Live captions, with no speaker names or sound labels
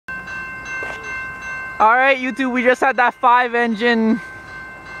All right, YouTube, we just had that 5 engine.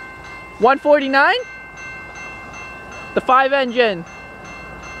 149? The 5 engine.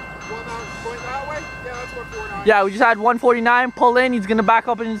 Going that way? Yeah, that's 149. Yeah, we just had 149 pull in. He's gonna back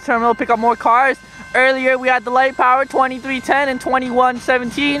up into the terminal, pick up more cars. Earlier, we had the light power 2310 and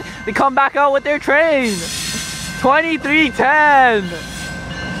 2117. They come back out with their train. 2310.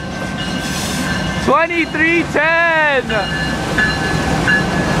 2310.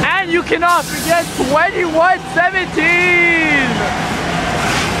 And you cannot forget 2117.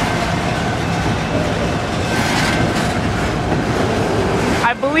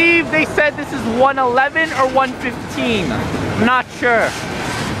 I believe they said this is 111 or 115. I'm not sure.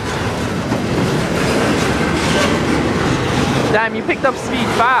 Damn, you picked up speed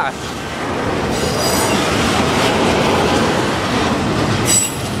fast.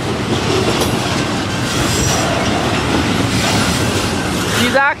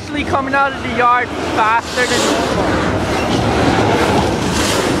 He's actually coming out of the yard faster than normal.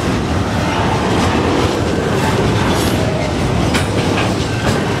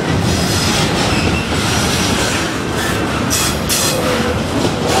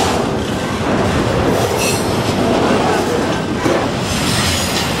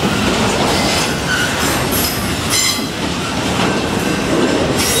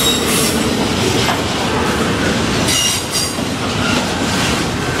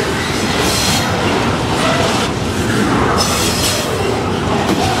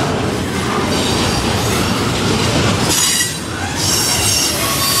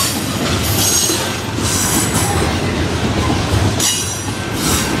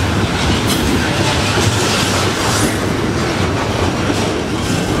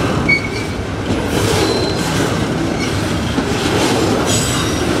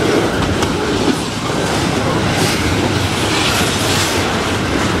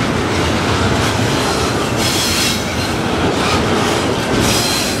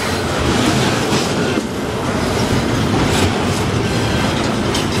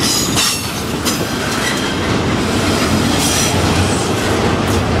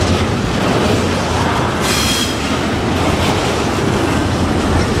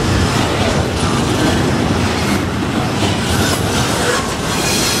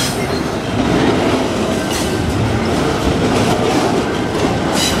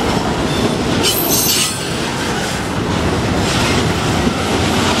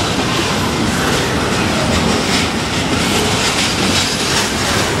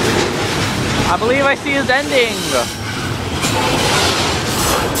 I believe I see his ending.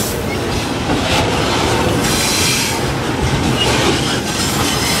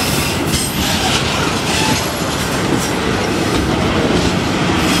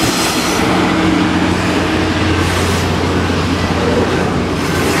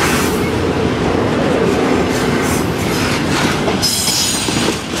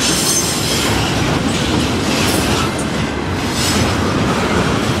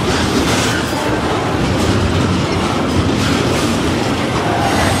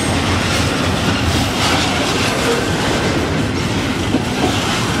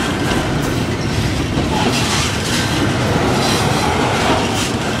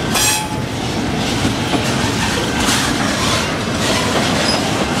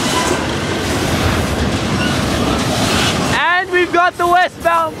 Got the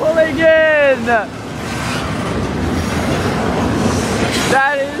westbound pulling in.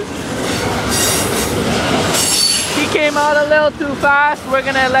 That is. He came out a little too fast. We're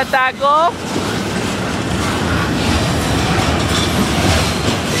gonna let that go.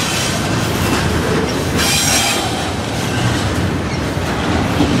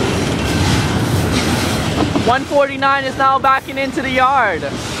 $149 is now backing into the yard.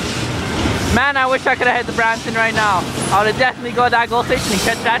 Man, I wish I could have hit the Brampton right now. I would have definitely go to that goal station and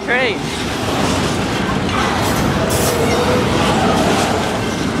catch that train.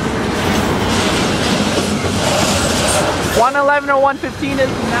 $111 or $115 is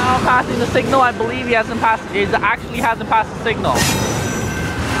now passing the signal. I believe he hasn't passed. He actually hasn't passed the signal.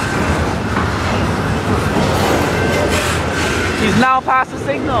 He's now past the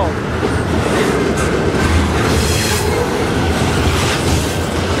signal.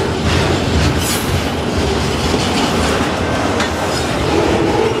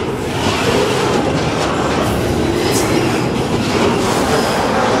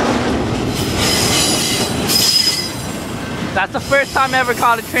 That's the first time I ever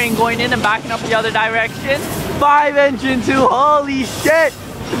caught a train going in and backing up the other direction. 5 engine 2, holy shit!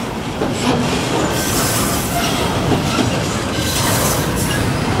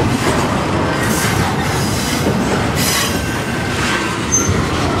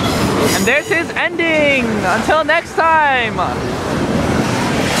 And there's his ending. Until next time.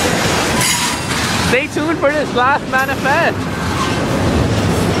 Stay tuned for this last manifest.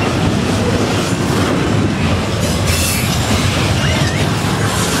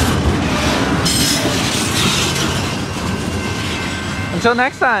 Until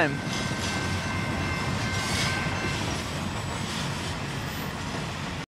next time.